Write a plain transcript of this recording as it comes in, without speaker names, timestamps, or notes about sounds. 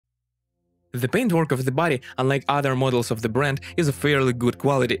The paintwork of the body, unlike other models of the brand, is of fairly good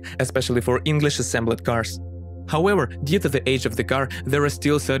quality, especially for English assembled cars. However, due to the age of the car, there are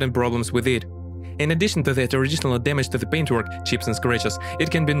still certain problems with it. In addition to the traditional damage to the paintwork, chips and scratches, it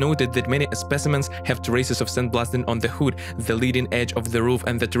can be noted that many specimens have traces of sandblasting on the hood, the leading edge of the roof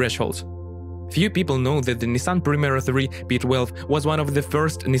and the thresholds. Few people know that the Nissan Primera P12 was one of the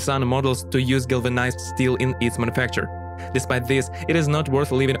first Nissan models to use galvanized steel in its manufacture. Despite this, it is not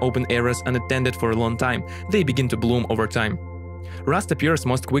worth leaving open areas unattended for a long time. They begin to bloom over time. Rust appears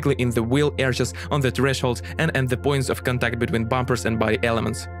most quickly in the wheel arches, on the thresholds, and at the points of contact between bumpers and body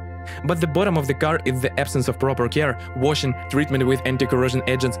elements. But the bottom of the car, in the absence of proper care, washing, treatment with anti-corrosion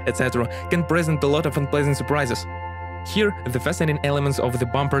agents, etc., can present a lot of unpleasant surprises. Here, the fastening elements of the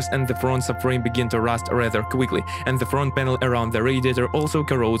bumpers and the front subframe begin to rust rather quickly, and the front panel around the radiator also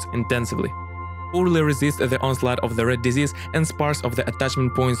corrodes intensively. Poorly resist the onslaught of the red disease and sparse of the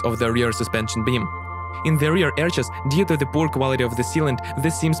attachment points of the rear suspension beam. In the rear arches, due to the poor quality of the sealant, the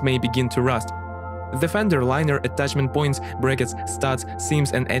seams may begin to rust. The fender liner attachment points, brackets, studs,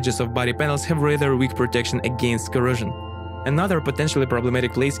 seams and edges of body panels have rather weak protection against corrosion. Another potentially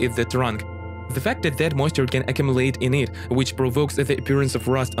problematic place is the trunk. The fact that moisture can accumulate in it, which provokes the appearance of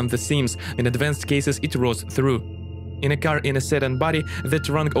rust on the seams, in advanced cases it rots through. In a car in a sedan body, the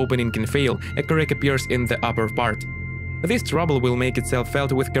trunk opening can fail, a crack appears in the upper part. This trouble will make itself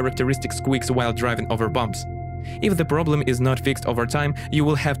felt with characteristic squeaks while driving over bumps. If the problem is not fixed over time, you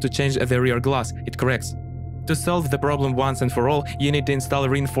will have to change the rear glass, it cracks. To solve the problem once and for all, you need to install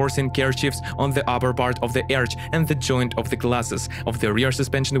reinforcing kerchiefs on the upper part of the arch and the joint of the glasses of the rear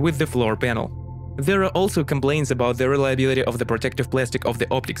suspension with the floor panel. There are also complaints about the reliability of the protective plastic of the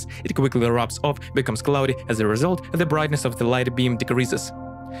optics. It quickly rubs off, becomes cloudy. As a result, the brightness of the light beam decreases.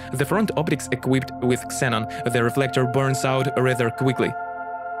 The front optics equipped with xenon, the reflector burns out rather quickly.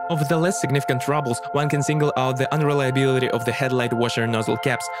 Of the less significant troubles, one can single out the unreliability of the headlight washer nozzle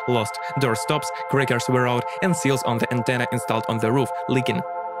caps, lost, door stops, crackers wear out, and seals on the antenna installed on the roof, leaking.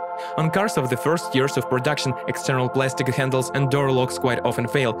 On cars of the first years of production, external plastic handles and door locks quite often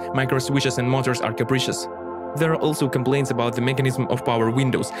fail, micro switches and motors are capricious. There are also complaints about the mechanism of power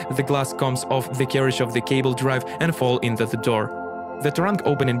windows. The glass comes off the carriage of the cable drive and fall into the door. The trunk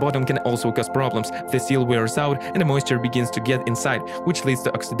opening bottom can also cause problems. The seal wears out and the moisture begins to get inside, which leads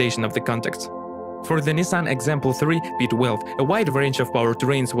to oxidation of the contacts. For the Nissan Example 3 P12, a wide range of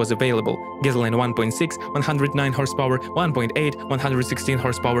powertrains was available: gasoline 1.6, 109 horsepower, 1.8, 116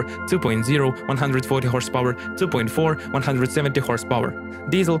 horsepower, 2.0, 140 horsepower, 2.4, 170 horsepower,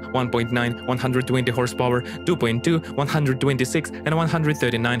 diesel 1.9, 120 horsepower, 2.2, 126 and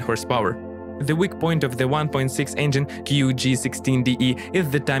 139 horsepower. The weak point of the 1.6 engine QG16DE is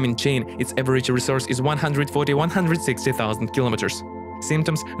the timing chain. Its average resource is 140–160,000 kilometers.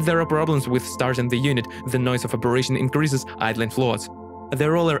 Symptoms: there are problems with starting the unit, the noise of operation increases, idling floats. The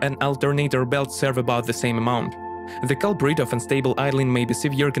roller and alternator belts serve about the same amount. The culprit of unstable idling may be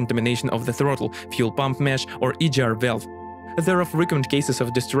severe contamination of the throttle, fuel pump mesh or EGR valve. There are frequent cases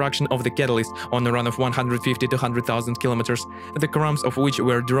of destruction of the catalyst on a run of 150 to 100,000 kilometers, the crumbs of which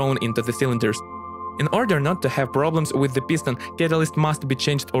were drawn into the cylinders. In order not to have problems with the piston, catalyst must be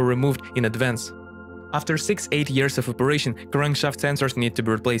changed or removed in advance. After 6–8 years of operation, crankshaft sensors need to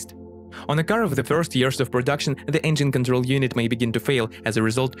be replaced. On a car of the first years of production, the engine control unit may begin to fail. As a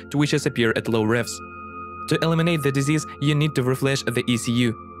result, twitches appear at low revs. To eliminate the disease, you need to reflash the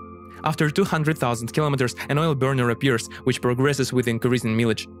ECU. After 200,000 kilometers, an oil burner appears, which progresses with increasing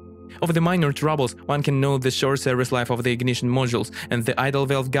mileage. Of the minor troubles, one can note the short service life of the ignition modules and the idle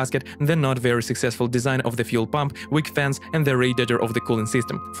valve gasket, the not very successful design of the fuel pump, weak fans, and the radiator of the cooling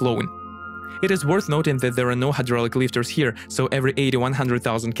system, flowing. It is worth noting that there are no hydraulic lifters here, so every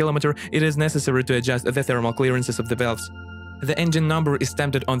 80–100,000 kilometers it is necessary to adjust the thermal clearances of the valves. The engine number is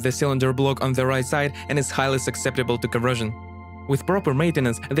stamped on the cylinder block on the right side and is highly susceptible to corrosion. With proper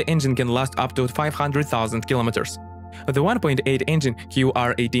maintenance, the engine can last up to 500,000 kilometers. The 1.8 engine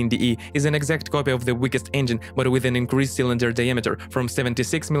QR18DE is an exact copy of the weakest engine, but with an increased cylinder diameter from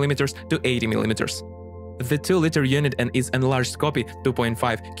 76 mm to 80 mm. The 2-liter unit and its enlarged copy,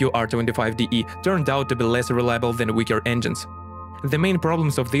 2.5 QR25DE, turned out to be less reliable than weaker engines. The main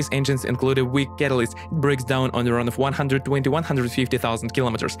problems of these engines include a weak catalyst. It breaks down on a run of 120–150,000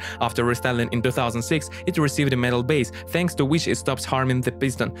 kilometers. After restyling in 2006, it received a metal base, thanks to which it stops harming the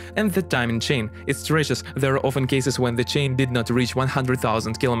piston, and the timing chain. It stretches. There are often cases when the chain did not reach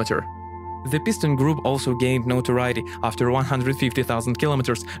 100,000 kilometers. The piston group also gained notoriety. After 150,000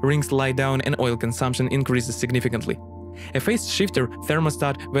 kilometers, rings lie down and oil consumption increases significantly. A phase shifter,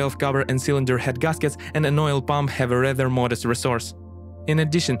 thermostat, valve cover and cylinder head gaskets and an oil pump have a rather modest resource. In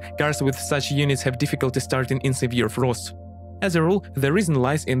addition, cars with such units have difficulty starting in severe frost. As a rule, the reason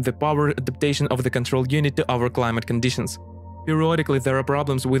lies in the power adaptation of the control unit to our climate conditions. Periodically, there are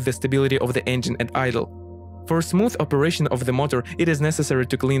problems with the stability of the engine at idle. For smooth operation of the motor, it is necessary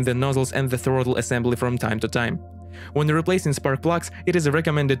to clean the nozzles and the throttle assembly from time to time. When replacing spark plugs, it is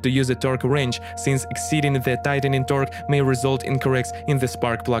recommended to use a torque wrench, since exceeding the tightening torque may result in cracks in the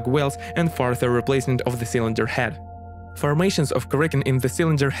spark plug wells and further replacement of the cylinder head. Formations of cracking in the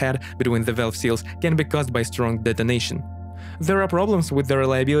cylinder head between the valve seals can be caused by strong detonation. There are problems with the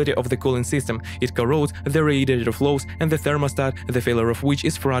reliability of the cooling system. It corrodes, the radiator flows, and the thermostat, the failure of which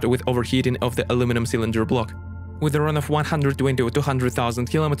is fraught with overheating of the aluminum cylinder block. With a run of 120 or 200,000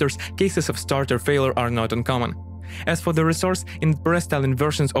 kilometers, cases of starter failure are not uncommon. As for the resource, in pre-styling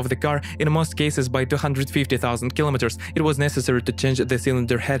versions of the car, in most cases by 250,000 kilometers, it was necessary to change the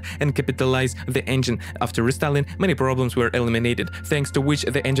cylinder head and capitalize the engine. After restyling, many problems were eliminated, thanks to which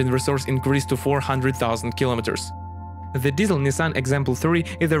the engine resource increased to 400,000 kilometers. The diesel Nissan Example 3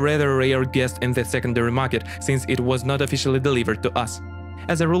 is a rather rare guest in the secondary market, since it was not officially delivered to us.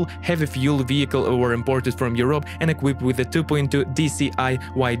 As a rule, heavy fuel vehicles were imported from Europe and equipped with a 2.2 DCI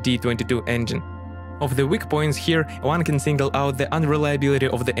YD22 engine. Of the weak points here, one can single out the unreliability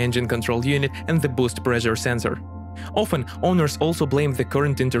of the engine control unit and the boost pressure sensor. Often, owners also blame the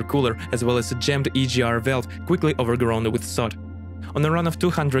current intercooler as well as a jammed EGR valve quickly overgrown with sod. On a run of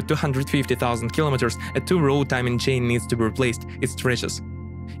 200–250,000 kilometers, a two-row timing chain needs to be replaced, it stretches.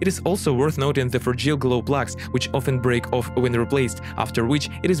 It is also worth noting the fragile glow plugs, which often break off when replaced, after which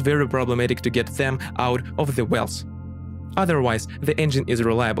it is very problematic to get them out of the wells. Otherwise, the engine is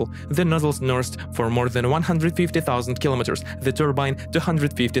reliable, the nozzles nursed for more than 150,000 kilometers, the turbine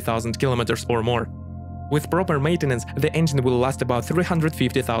 250,000 kilometers or more. With proper maintenance, the engine will last about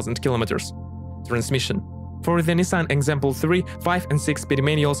 350,000 kilometers. Transmission. For the Nissan Example 3, 5 and 6-speed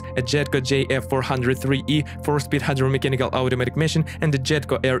manuals, a Jetco JF403E 4-speed hydromechanical automatic machine and the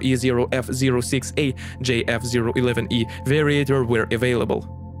Jetco RE0F06A JF011E variator were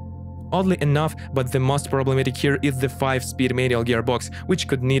available. Oddly enough, but the most problematic here is the 5-speed manual gearbox, which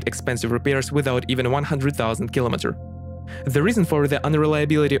could need expensive repairs without even 100,000 kilometers. The reason for the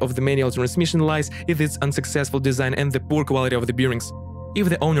unreliability of the manual transmission lies in its unsuccessful design and the poor quality of the bearings. If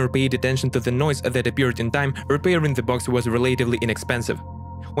the owner paid attention to the noise that appeared in time, repairing the box was relatively inexpensive.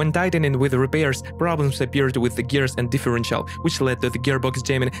 When tightening with repairs, problems appeared with the gears and differential, which led to the gearbox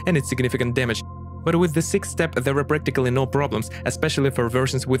jamming and its significant damage. But with the 6th step, there were practically no problems, especially for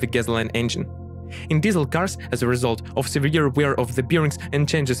versions with a gasoline engine. In diesel cars, as a result of severe wear of the bearings and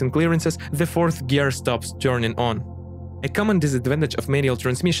changes in clearances, the 4th gear stops turning on. A common disadvantage of manual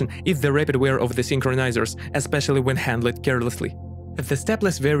transmission is the rapid wear of the synchronizers, especially when handled carelessly. The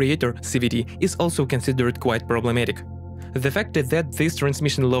stepless variator (CVT) is also considered quite problematic. The fact that this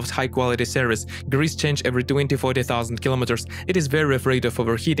transmission loves high-quality service, grease change every 20–40,000 kilometers, it is very afraid of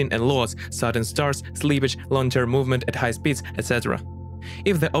overheating and loss, sudden starts, slippage, long-term movement at high speeds, etc.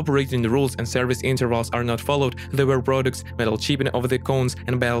 If the operating rules and service intervals are not followed, the wear products, metal chipping of the cones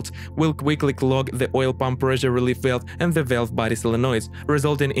and belts, will quickly clog the oil pump pressure relief valve and the valve body solenoids,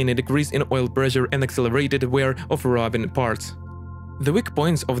 resulting in a decrease in oil pressure and accelerated wear of rubbing parts. The weak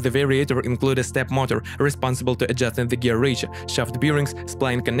points of the variator include a step motor, responsible to adjusting the gear ratio, shaft bearings,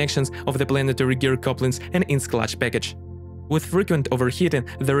 spline connections of the planetary gear couplings, and its clutch package. With frequent overheating,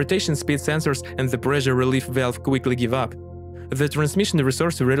 the rotation speed sensors and the pressure relief valve quickly give up. The transmission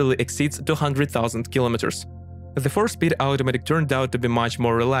resource rarely exceeds 200,000 kilometers. The 4-speed automatic turned out to be much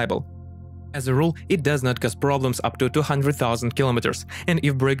more reliable. As a rule, it does not cause problems up to 200,000 kilometers, and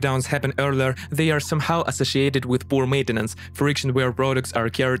if breakdowns happen earlier, they are somehow associated with poor maintenance. Friction wear products are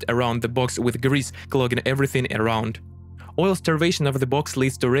carried around the box with grease, clogging everything around. Oil starvation of the box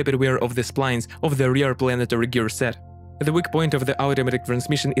leads to rapid wear of the splines of the rear planetary gear set. The weak point of the automatic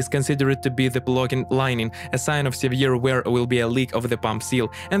transmission is considered to be the blocking lining. A sign of severe wear will be a leak of the pump seal,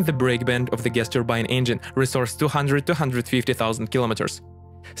 and the brake band of the gas turbine engine, resource 200–250,000 kilometers.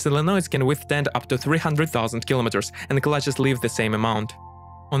 Solenoids can withstand up to 300,000 kilometers, and clutches leave the same amount.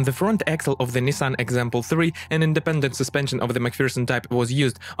 On the front axle of the Nissan Example 3, an independent suspension of the McPherson type was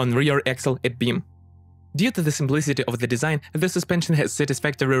used, on rear axle a beam. Due to the simplicity of the design, the suspension has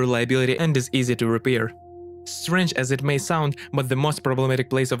satisfactory reliability and is easy to repair. Strange as it may sound, but the most problematic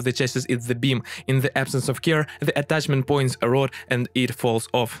place of the chassis is the beam. In the absence of care, the attachment points erode and it falls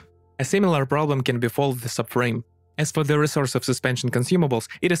off. A similar problem can befall the subframe. As for the resource of suspension consumables,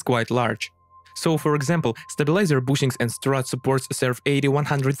 it is quite large. So, for example, stabilizer bushings and strut supports serve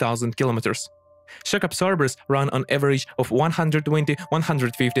 80–100,000 kilometers. Shock absorbers run on average of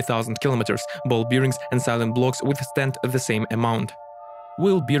 120–150,000 kilometers. Ball bearings and silent blocks withstand the same amount.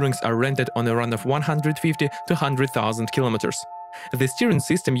 Wheel bearings are rented on a run of 150 to 100,000 kilometers. The steering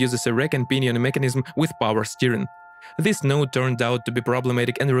system uses a rack and pinion mechanism with power steering. This node turned out to be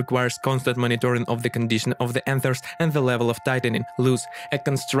problematic and requires constant monitoring of the condition of the anthers and the level of tightening, loose, a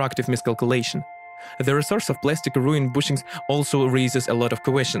constructive miscalculation. The resource of plastic ruined bushings also raises a lot of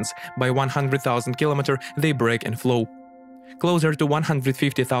questions. By 100,000 kilometers, they break and flow. Closer to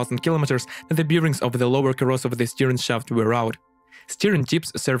 150,000 kilometers, the bearings of the lower cross of the steering shaft wear out. Steering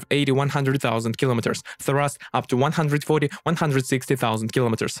tips serve 80–100,000 kilometers, thrust up to 140–160,000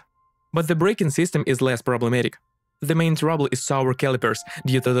 kilometers. But the braking system is less problematic. The main trouble is sour calipers.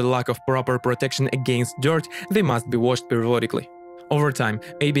 Due to the lack of proper protection against dirt, they must be washed periodically. Over time,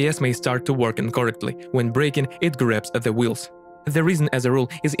 ABS may start to work incorrectly. When braking, it grabs at the wheels. The reason, as a rule,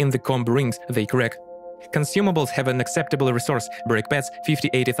 is in the comb rings, they crack. Consumables have an acceptable resource: brake pads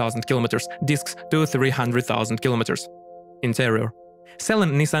 50–80,000 kilometers, discs 200–300,000 kilometers. Interior.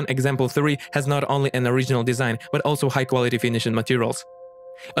 Selling Nissan Example 3 has not only an original design, but also high-quality finishing materials.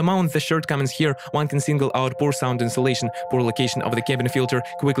 Among the shortcomings here, one can single out poor sound insulation, poor location of the cabin filter,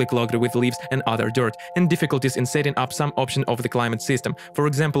 quickly clogged with leaves and other dirt, and difficulties in setting up some option of the climate system, for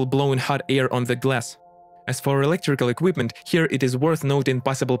example blowing hot air on the glass. As for electrical equipment, here it is worth noting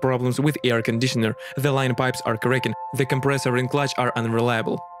possible problems with air conditioner. The line pipes are cracking, the compressor and clutch are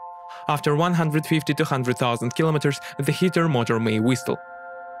unreliable. After 150 to 100,000 kilometers, the heater motor may whistle.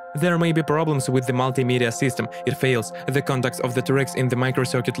 There may be problems with the multimedia system. It fails, the contacts of the tracks in the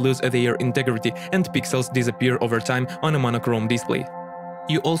microcircuit lose their integrity, and pixels disappear over time on a monochrome display.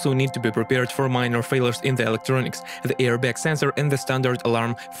 You also need to be prepared for minor failures in the electronics. The airbag sensor and the standard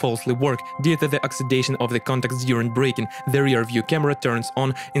alarm falsely work due to the oxidation of the contacts during braking. The rear view camera turns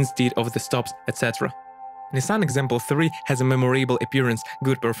on instead of the stops, etc. Nissan Example 3 has a memorable appearance,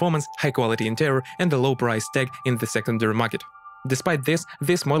 good performance, high-quality interior, and a low price tag in the secondary market. Despite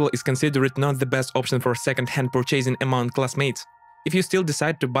this model is considered not the best option for second-hand purchasing among classmates. If you still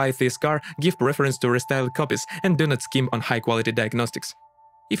decide to buy this car, give preference to restyled copies and do not skimp on high-quality diagnostics.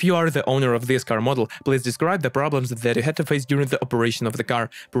 If you are the owner of this car model, please describe the problems that you had to face during the operation of the car.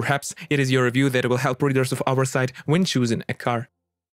 Perhaps it is your review that will help readers of our site when choosing a car.